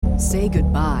Say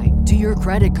goodbye to your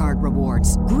credit card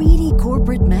rewards. Greedy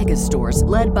corporate mega stores,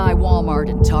 led by Walmart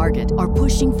and Target, are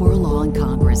pushing for a law in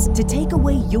Congress to take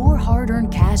away your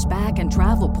hard-earned cash back and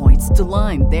travel points to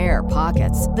line their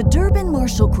pockets. The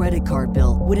Durbin-Marshall credit card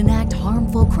bill would enact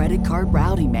harmful credit card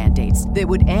routing mandates that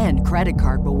would end credit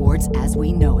card rewards as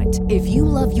we know it. If you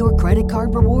love your credit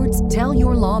card rewards, tell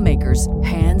your lawmakers,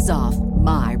 hands off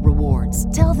my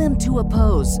rewards. Tell them to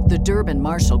oppose the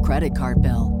Durbin-Marshall credit card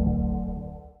bill.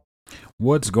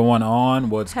 What's going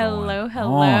on?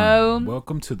 Hello.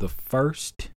 Welcome to the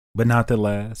first, but not the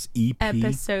last,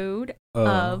 episode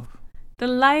of The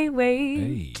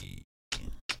Lightweight. Hey.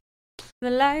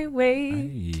 The Lightweight.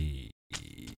 Hey.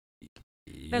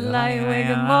 The Lightweight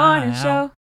Good Morning Show.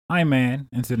 I'm man,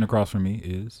 and sitting across from me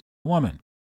is woman.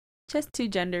 Just two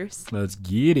genders. Let's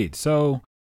get it. So,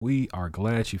 we are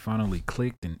glad you finally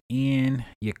clicked in.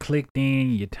 You clicked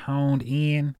in, you toned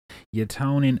in, you're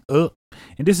toning up.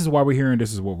 And this is why we're here, and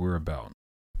this is what we're about.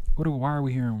 Why are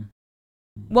we here?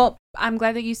 Well, I'm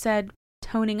glad that you said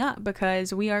toning up,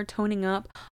 because we are toning up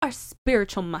our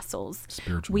spiritual muscles.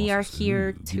 We are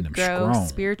here to grow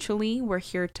spiritually. We're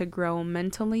here to grow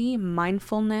mentally,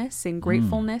 mindfulness and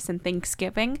gratefulness and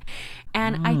Thanksgiving.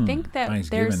 And I think that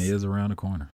Thanksgiving is around the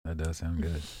corner. That does sound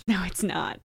good. No, it's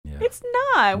not. Yeah. It's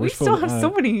not. We still have so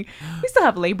many. We still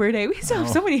have Labor Day. We still have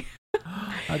so many.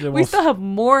 We still have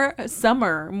more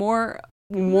summer, more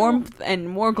warmth, and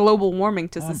more global warming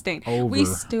to sustain. We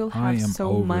still have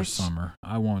so much summer.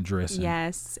 I want dressing.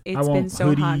 Yes, it's been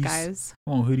so hot, guys.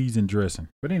 I want hoodies and dressing.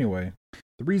 But anyway,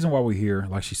 the reason why we're here,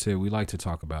 like she said, we like to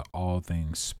talk about all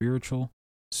things spiritual.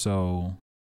 So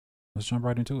let's jump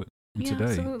right into it. And today,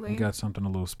 absolutely. We got something a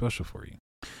little special for you.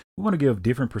 We want to give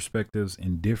different perspectives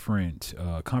and different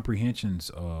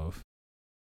comprehensions of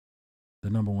the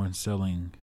number one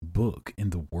selling book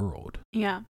in the world.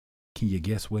 Yeah. Can you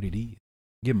guess what it is?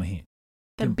 Give them a hint.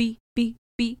 The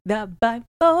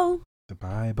Bible. The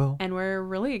Bible. And we're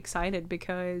really excited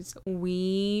because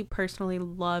we personally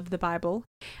love the Bible.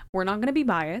 We're not going to be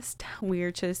biased.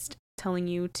 We're just telling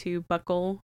you to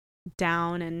buckle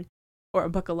down or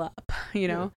buckle up, you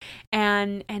know,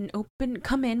 and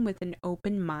come in with an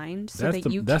open mind so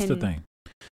that's the thing.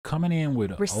 Coming in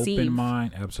with an open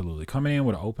mind. Absolutely. Coming in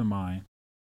with an open mind.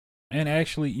 And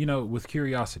actually, you know, with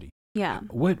curiosity. Yeah.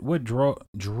 What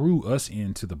drew us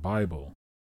into the Bible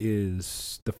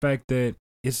is the fact that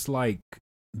it's like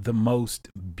the most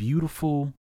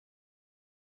beautiful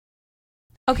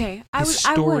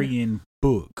historian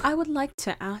book. I would like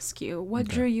to ask you, what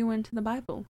drew you into the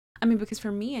Bible? I mean, because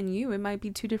for me and you, it might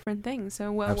be two different things.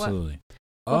 So absolutely.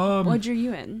 What drew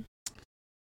you in?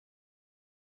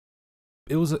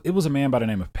 It was a man by the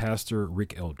name of Pastor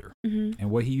Rick Elder. Mm-hmm. And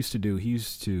what he used to do, he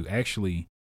used to actually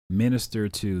minister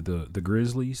to the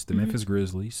Grizzlies, the Memphis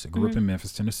Grizzlies. I grew up in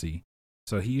Memphis, Tennessee.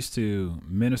 So he used to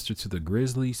minister to the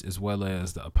Grizzlies as well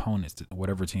as the opponents,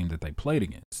 whatever team that they played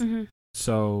against. Mm-hmm.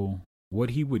 So what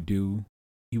he would do,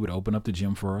 he would open up the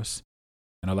gym for us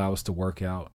and allow us to work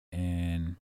out.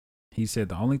 And he said,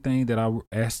 the only thing that I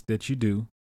ask that you do,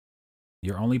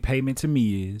 your only payment to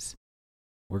me is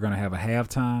we're going to have a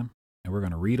halftime and we're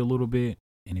going to read a little bit.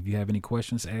 And if you have any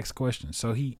questions, ask questions.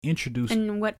 So he introduced.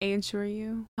 And what age were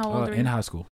you? How old were you? In high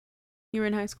school. You were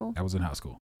in high school? I was in high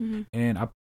school. Mm-hmm. And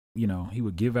he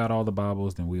would give out all the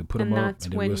Bibles, then we would put them up,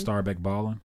 and then we'd start back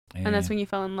balling. And that's when you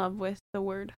fell in love with the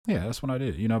word. Yeah, that's when I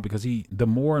did. Because the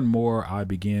more and more I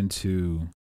began to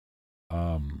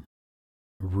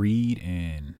read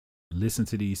and listen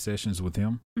to these sessions with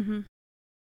him. Mm-hmm.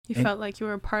 You felt like you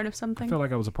were a part of something? I felt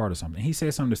like I was a part of something. He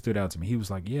said something that stood out to me. He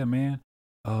was like, yeah, man,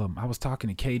 I was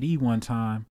talking to KD one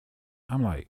time. I'm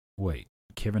like, wait,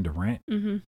 Kevin Durant?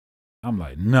 Mm-hmm. I'm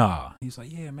like, nah. He's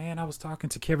like, yeah, man, I was talking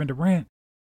to Kevin Durant,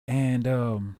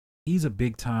 and he's a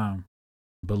big time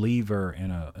believer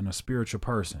and a spiritual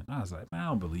person. I was like, man, I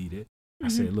don't believe it. I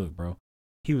said, look, bro.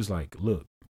 He was like, look,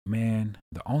 man,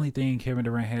 the only thing Kevin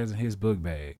Durant has in his book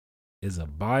bag is a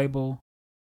Bible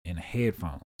and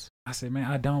headphones. I said, man,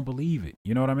 I don't believe it.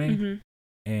 You know what I mean? Mm-hmm.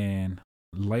 And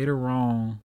later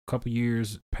on, a couple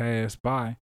years passed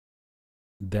by.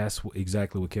 That's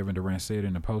exactly what Kevin Durant said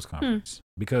in the post conference.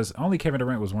 Because only Kevin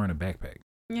Durant was wearing a backpack.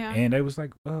 Yeah. And they was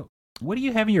like, what do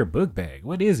you have in your book bag?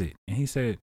 What is it? And he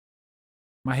said,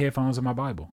 my headphones and my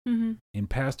Bible. Mm-hmm. And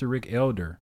Pastor Rick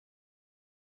Elder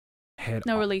had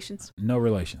no relations. No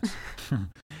relations.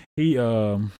 He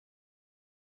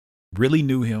really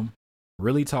knew him,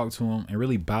 really talked to him, and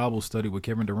really Bible studied with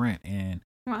Kevin Durant. And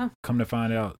come to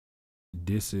find out,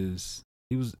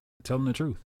 he was telling the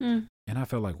truth. Mm. And I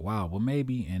felt like, wow, well,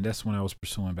 maybe. And that's when I was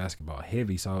pursuing basketball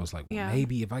heavy. So I was like, well,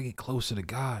 maybe if I get closer to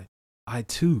God, I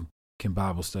too can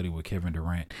Bible study with Kevin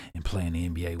Durant and play in the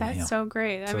NBA with him. That's so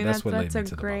great. I mean, that's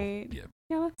that's a great.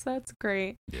 Yeah, that's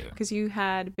great. Yeah. Because you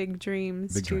had big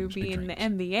dreams to be in the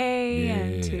NBA Yeah.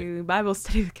 and to Bible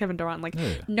study with Kevin Durant. Like,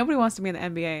 nobody wants to be in the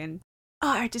NBA and,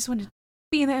 I just want to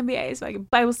be in the NBA so I can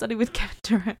Bible study with Kevin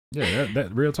Durant. Yeah,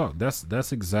 that real talk.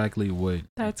 That's exactly what.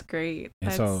 That's great.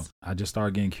 And so I just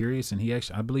started getting curious, and he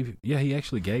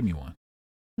actually gave me one.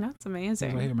 That's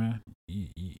amazing. He was like, hey, man,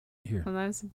 here. Well,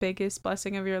 that's the biggest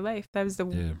blessing of your life. That was the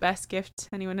best gift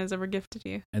anyone has ever gifted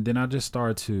you. And then I just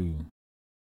started to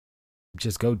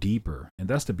just go deeper. And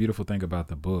that's the beautiful thing about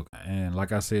the book. And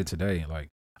like I said today, like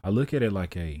I look at it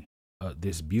like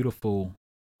this beautiful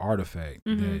artifact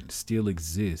that still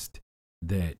exists,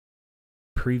 that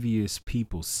previous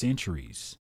people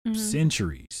centuries,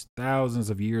 thousands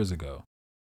of years ago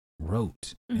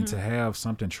wrote. And to have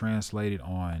something translated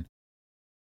on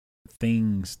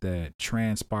things that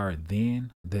transpired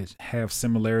then that have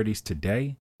similarities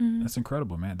today, that's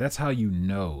incredible, man. That's how you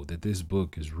know that this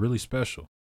book is really special.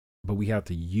 But we have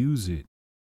to use it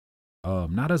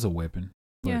not as a weapon,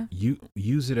 but you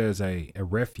use it as a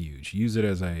refuge, use it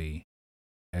as a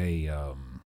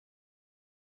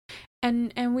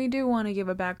and we do want to give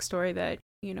a backstory that,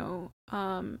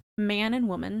 man and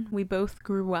woman, we both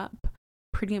grew up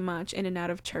pretty much in and out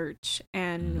of church,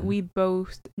 and we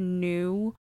both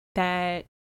knew that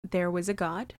there was a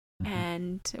God,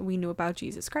 and we knew about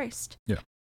Jesus Christ.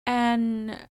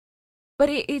 But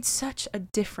it's such a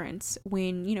difference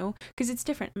when, because it's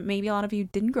different. Maybe a lot of you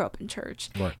didn't grow up in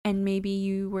church, and maybe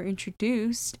you were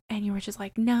introduced and you were just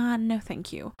like, nah, no,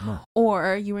 thank you. No.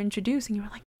 Or you were introduced and you were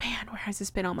like, man, where has this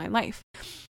been all my life?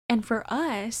 And for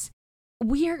us,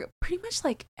 we are pretty much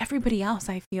like everybody else.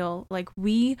 I feel like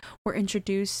we were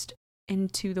introduced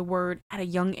into the word at a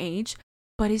young age,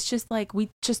 but it's just like we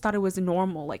just thought it was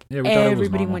normal. Like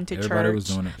everybody went to church. Everybody was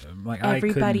doing it. Like I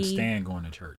couldn't stand going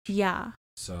to church. Yeah.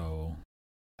 So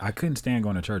I couldn't stand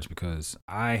going to church because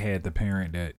I had the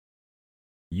parent that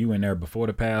you in there before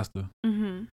the pastor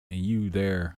and you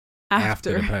there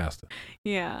after the pastor.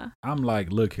 Yeah. I'm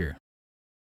like, look here.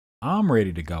 I'm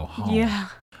ready to go home. Yeah.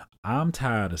 I'm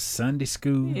tired of Sunday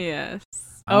school. Yes.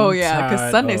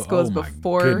 Because Sunday school is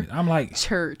before I'm like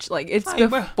church. Like it's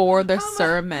before the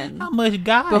sermon. How much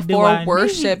God before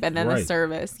worship and then the right.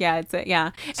 service. Yeah, it's it.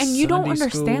 Yeah, and you don't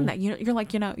understand that. You're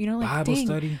like like Bible dang,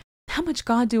 study. How much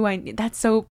God do I need?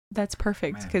 That's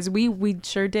perfect because we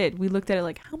sure did. We looked at it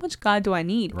like, how much God do I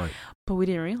need? Right. But we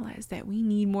didn't realize that we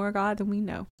need more God than we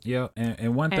know. Yeah,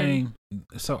 and one thing.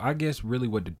 So I guess really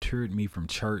what deterred me from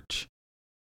church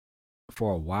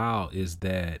for a while is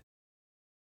that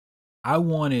I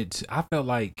felt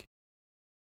like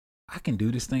I can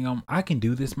do this thing. I can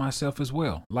do this myself as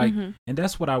well. Like, and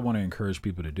that's what I want to encourage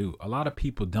people to do. A lot of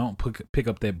people don't pick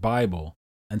up that Bible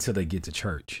until they get to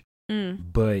church.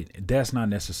 But that's not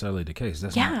necessarily the case.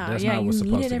 That's not what's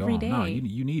supposed to go on. No,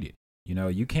 you need it.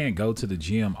 You can't go to the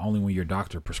gym only when your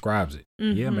doctor prescribes it.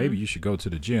 Yeah, maybe you should go to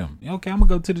the gym. Okay, I'm going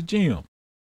to go to the gym.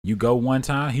 You go one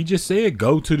time. He just said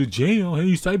go to the gym.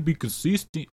 He said be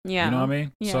consistent. Yeah. You know what I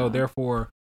mean? Yeah. So therefore,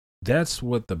 that's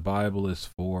what the Bible is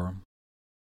for.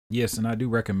 Yes, and I do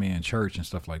recommend church and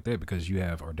stuff like that because you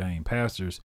have ordained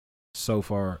pastors. So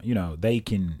far, they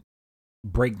can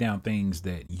break down things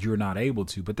that you're not able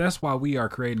to. But that's why we are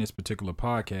creating this particular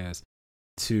podcast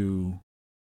to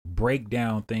break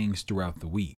down things throughout the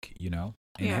week,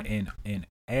 and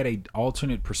add a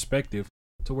alternate perspective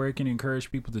to where it can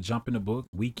encourage people to jump in the book.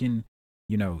 We can,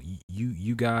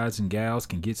 you guys and gals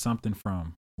can get something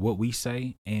from what we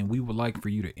say, and we would like for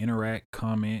you to interact,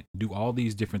 comment, do all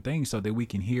these different things so that we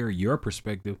can hear your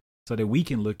perspective, so that we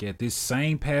can look at this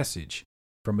same passage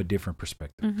from a different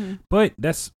perspective. But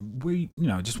we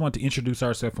just want to introduce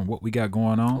ourselves from what we got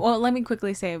going on. Well, let me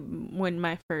quickly say when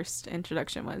my first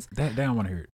introduction was. They don't want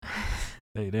to hear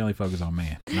it. They only focus on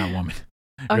man, not woman.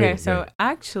 Okay, so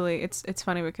actually, it's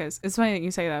funny because it's funny that you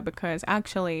say that because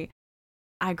actually,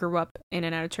 I grew up in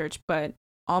and out of church, but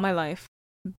all my life,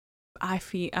 I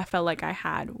felt like I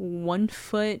had one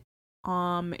foot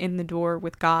in the door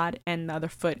with God and the other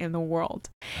foot in the world.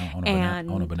 On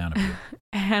a banana peel.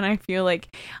 And I feel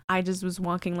like I just was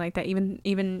walking like that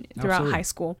even throughout high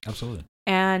school. Absolutely.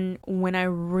 And when I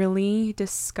really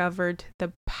discovered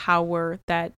the power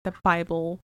that the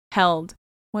Bible held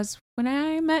was when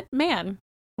I met man.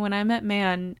 When I met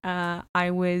man, I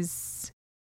was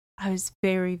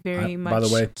very, very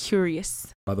much curious.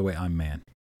 By the way, I'm man.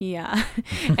 Yeah.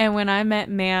 And when I met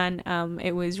man,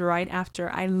 it was right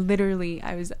after I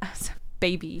was a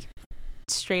baby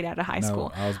straight out of high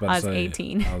school. I was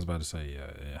 18. I was about to say,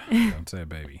 yeah. Don't say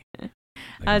baby.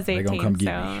 I was They gonna 18. come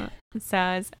get me. So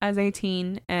I was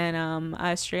 18 and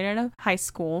I was straight out of high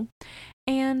school.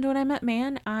 And when I met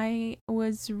Man, I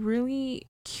was really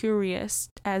curious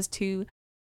as to,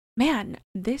 man,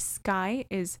 this guy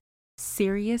is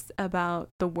serious about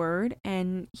the word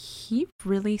and he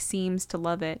really seems to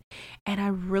love it. And I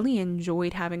really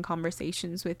enjoyed having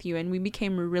conversations with you, and we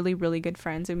became really, really good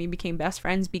friends, and we became best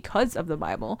friends because of the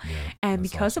Bible and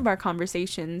because of our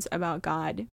conversations about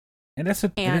God. And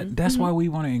that's why we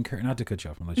want to encourage, not to cut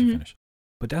you off and let you finish,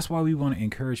 but that's why we want to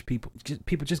encourage people.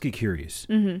 Just get curious.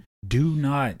 Do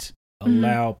not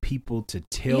allow people to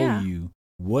tell you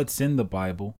what's in the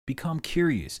Bible. Become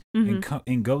curious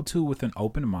and go to it with an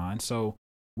open mind. So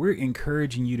we're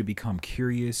encouraging you to become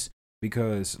curious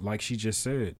because, like she just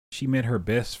said, she met her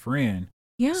best friend.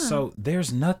 Yeah. So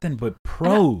there's nothing but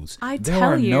pros. There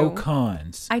are no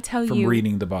cons. From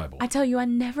reading the Bible. I tell you, I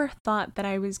never thought that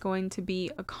I was going to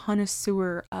be a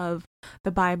connoisseur of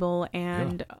the Bible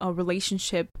and a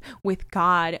relationship with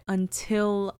God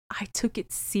until I took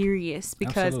it serious,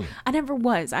 because I never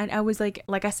was. I was like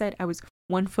I said, I was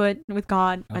one foot with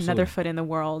God, another foot in the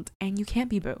world, and you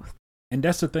can't be both. And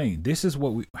that's the thing. This is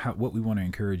what we want to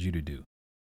encourage you to do.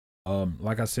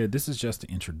 Like I said, this is just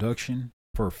an introduction.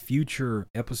 For future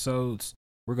episodes,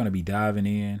 we're going to be diving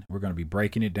in. We're going to be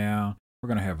breaking it down. We're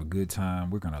going to have a good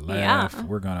time. We're going to laugh. Yeah.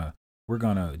 We're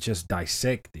going to just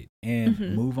dissect it and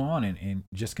move on and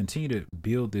just continue to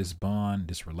build this bond,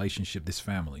 this relationship, this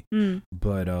family.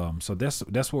 But so that's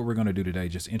what we're going to do today.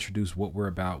 Just introduce what we're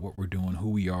about, what we're doing,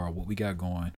 who we are, what we got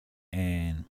going,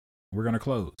 and we're going to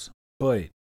close. But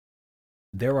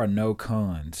there are no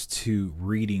cons to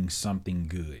reading something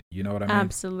good. You know what I mean?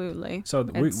 Absolutely. So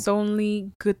it's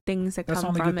only good things that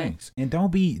come from it. Things. And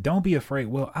don't be afraid.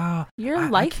 Well, your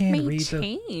life may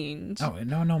change.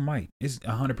 No, might. It's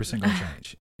 100% gonna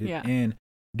change. And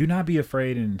do not be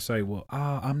afraid and say, well,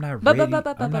 I'm not ready.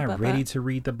 I'm not ready to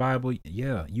read the Bible.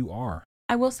 Yeah, you are.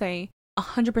 I will say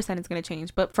 100% it's going to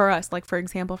change. But for us, like for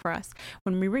example,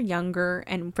 when we were younger,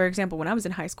 and for example, when I was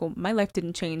in high school, my life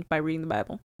didn't change by reading the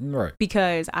Bible. Right.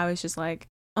 Because I was just like,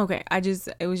 okay,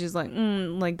 it was just like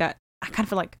that. I kind of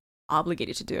feel like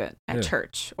obligated to do it at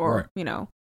church or,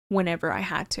 whenever I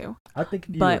had to. I think.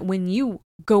 But when you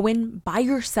go in by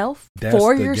yourself,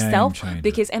 for yourself,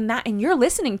 and you're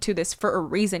listening to this for a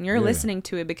reason. You're listening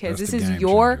to it because this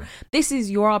is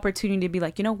your opportunity to be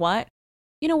like, you know what?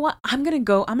 I'm going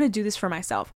to do this for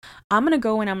myself. I'm going to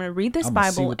go and I'm going to read this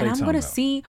Bible and I'm going to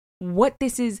see what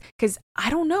this is, because I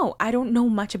don't know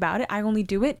much about it. I only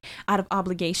do it out of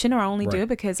obligation, or I only do it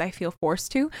because I feel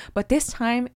forced to. But this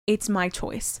time it's my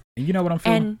choice. And you know what I'm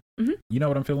feeling? You know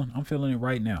what I'm feeling? I'm feeling it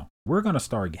right now. We're going to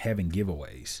start having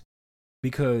giveaways,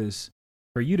 because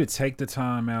for you to take the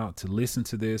time out to listen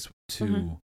to this,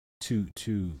 to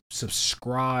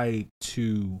subscribe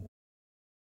to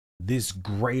this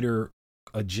greater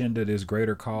agenda, this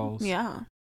greater cause,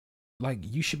 like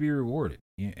you should be rewarded.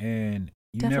 And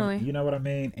you definitely never, you know what I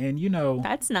mean? And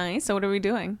that's nice. So what are we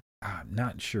doing? I'm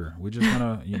not sure. We're just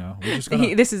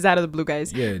gonna this is out of the blue,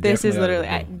 guys. Yeah, this is literally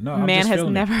Man has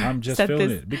never I'm just feeling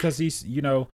this. it because he's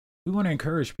we want to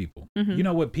encourage people. You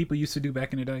know what people used to do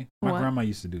back in the day? My grandma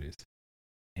used to do this,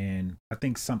 and I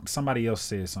think somebody else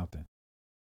said something.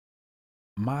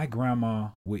 My grandma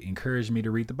would encourage me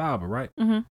to read the Bible, right?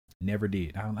 Never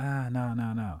did. I'm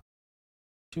no.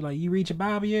 She like, you read your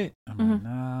Bible yet? I'm like,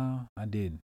 no, I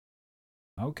didn't.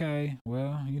 Okay,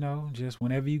 well, just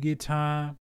whenever you get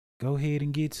time, go ahead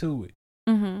and get to it.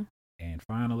 And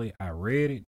finally, I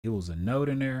read it. It was a note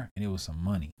in there, and it was some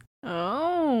money.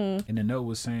 Oh. And the note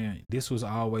was saying, this was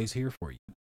always here for you.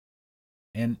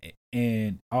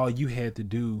 And all you had to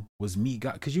do was meet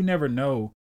God, because you never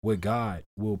know what God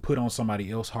will put on somebody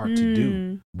else's heart to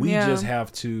do. We just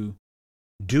have to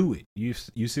do it. You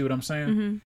see what I'm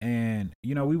saying? And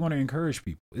we want to encourage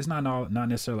people. It's not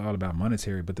necessarily all about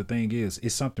monetary, but the thing is,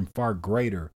 it's something far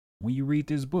greater when you read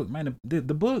this book. Man, the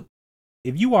book,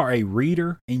 if you are a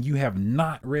reader and you have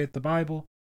not read the Bible,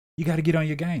 you got to get on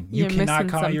your game. You cannot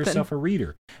call yourself a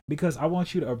reader, because I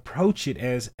want you to approach it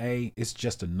as it's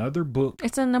just another book.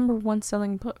 It's a #1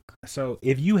 selling book. So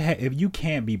if you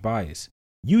can't be biased,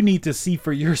 you need to see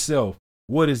for yourself,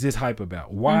 what is this hype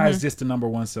about? Why is this the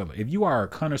 #1 seller? If you are a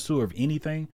connoisseur of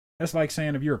anything, that's like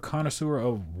saying if you're a connoisseur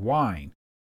of wine,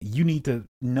 you need to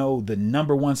know the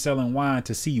 #1 selling wine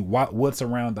to see what's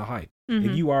around the hype.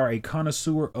 If you are a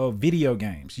connoisseur of video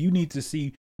games, you need to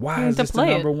see, why is this the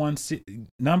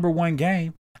 #1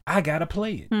 game? I gotta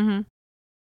play it.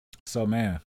 So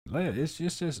man, it's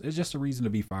just a reason to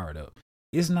be fired up.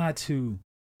 It's not to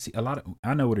see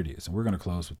I know what it is, and we're gonna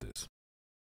close with this.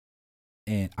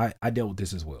 And I dealt with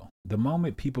this as well. The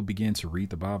moment people begin to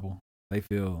read the Bible, they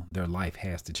feel their life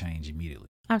has to change immediately.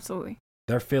 Absolutely.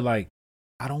 They feel like,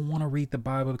 I don't want to read the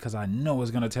Bible because I know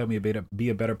it's going to tell me to be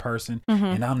a better person,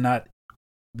 and I'm not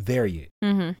there yet.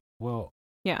 Well,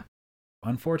 yeah.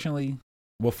 Fortunately,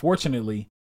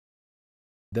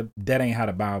 that ain't how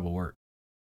the Bible works.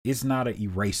 It's not an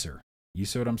eraser. You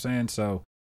see what I'm saying? So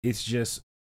it's just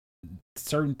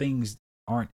certain things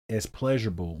aren't as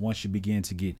pleasurable once you begin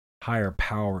to get higher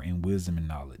power and wisdom and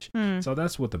knowledge. So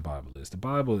that's what the Bible is. The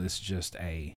Bible is just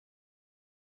a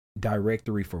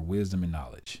directory for wisdom and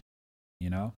knowledge. You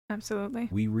know? Absolutely.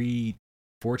 We read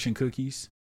fortune cookies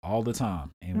all the time,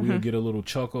 and we'll get a little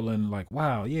chuckle and like,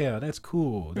 wow, yeah, that's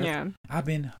cool.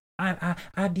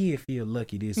 I did feel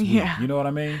lucky this week. You know what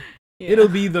I mean? Yeah. It'll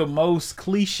be the most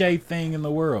cliche thing in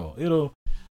the world.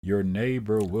 Your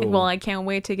neighbor will. Well, I can't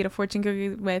wait to get a fortune cookie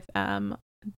with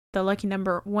the lucky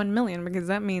number 1 million, because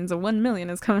that means a 1 million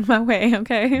is coming my way.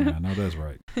 Okay. Yeah, I know that's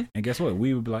right. And guess what?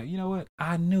 We would be like, you know what?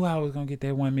 I knew I was gonna get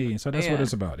that 1 million. So that's what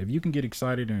it's about. If you can get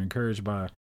excited and encouraged by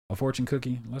a fortune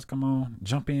cookie, let's come on,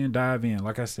 jump in, dive in.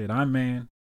 Like I said, I'm man,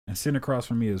 and sitting across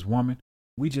from me is woman.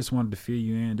 We just wanted to fill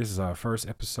you in. This is our first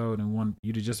episode, and want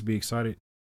you to just be excited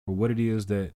for what it is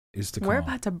that is to come. We're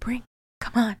about to bring.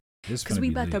 Come on. Because we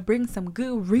about to bring some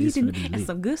good reading and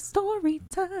some good story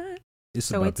time. It's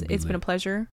been a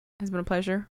pleasure. It's been a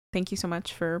pleasure. Thank you so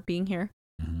much for being here,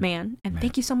 man. And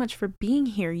thank you so much for being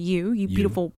here, you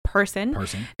beautiful person.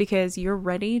 Because you're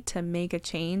ready to make a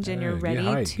change, and you're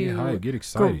ready to get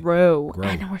excited. Grow.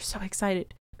 And we're so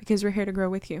excited because we're here to grow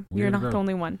with you. You're not the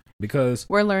only one. Because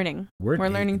we're learning. We're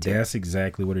learning too. That's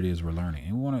exactly what it is. We're learning.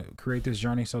 And we want to create this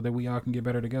journey so that we all can get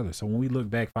better together. So when we look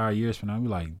back 5 years from now, we're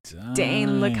like,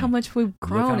 dang, look how much we've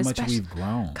grown. Look how much we've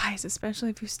grown. Guys, especially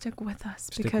if you stick with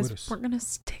us. Because we're going to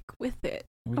stick with it.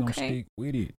 We're going to stick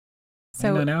with it.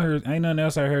 So ain't nothing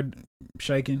else I heard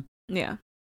shaking. Yeah.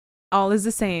 All is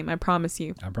the same. I promise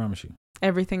you. I promise you.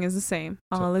 Everything is the same.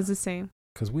 All is the same.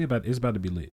 Because it's about to be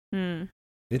lit.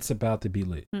 It's about to be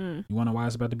lit. You want to know why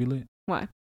it's about to be lit? Why?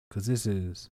 Because this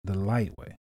is the light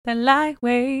way. The light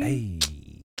way. Hey.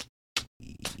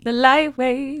 The light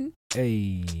way.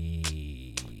 Hey.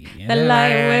 The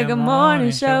Lightway Good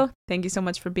Morning Show. Thank you so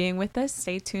much for being with us.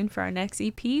 Stay tuned for our next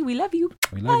EP. We love you.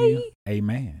 We love you.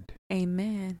 Amen.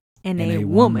 Amen. And a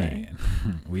woman.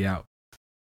 We out.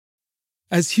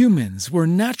 As humans, we're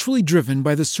naturally driven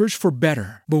by the search for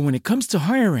better. But when it comes to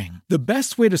hiring, the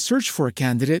best way to search for a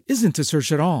candidate isn't to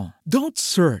search at all. Don't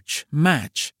search,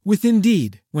 match with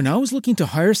Indeed. When I was looking to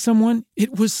hire someone,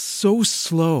 it was so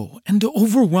slow and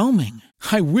overwhelming.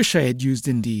 I wish I had used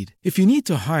Indeed. If you need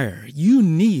to hire, you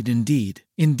need Indeed.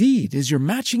 Indeed is your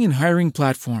matching and hiring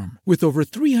platform with over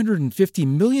 350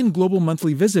 million global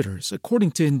monthly visitors,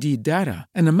 according to Indeed data,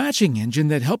 and a matching engine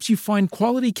that helps you find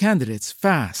quality candidates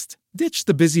fast. Ditch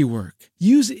the busy work.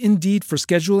 Use Indeed for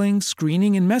scheduling,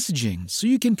 screening, and messaging so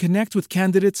you can connect with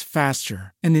candidates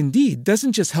faster. And Indeed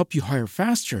doesn't just help you hire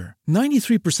faster.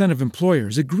 93% of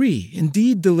employers agree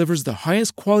Indeed delivers the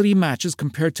highest quality matches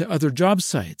compared to other job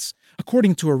sites,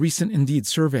 according to a recent Indeed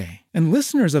survey. And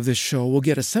listeners of this show will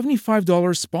get a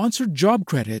 $75 sponsored job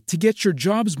credit to get your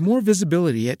jobs more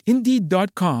visibility at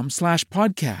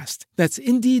Indeed.com/podcast. That's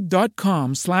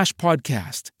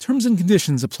Indeed.com/podcast. Terms and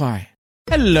conditions apply.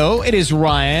 Hello, it is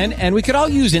Ryan, and we could all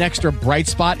use an extra bright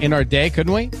spot in our day,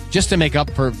 couldn't we? Just to make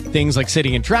up for things like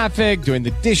sitting in traffic, doing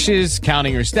the dishes,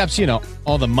 counting your steps,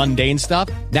 all the mundane stuff.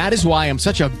 That is why I'm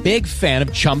such a big fan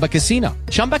of Chumba Casino.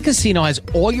 Chumba Casino has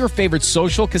all your favorite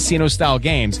social casino-style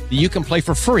games that you can play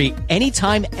for free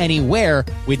anytime, anywhere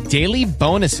with daily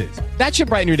bonuses. That should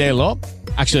brighten your day a little.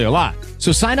 Actually, a lot.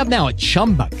 So sign up now at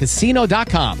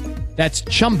ChumbaCasino.com. That's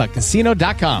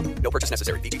ChumbaCasino.com. No purchase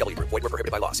necessary. VGW Group. Void where prohibited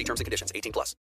by law. See terms and conditions. 18+.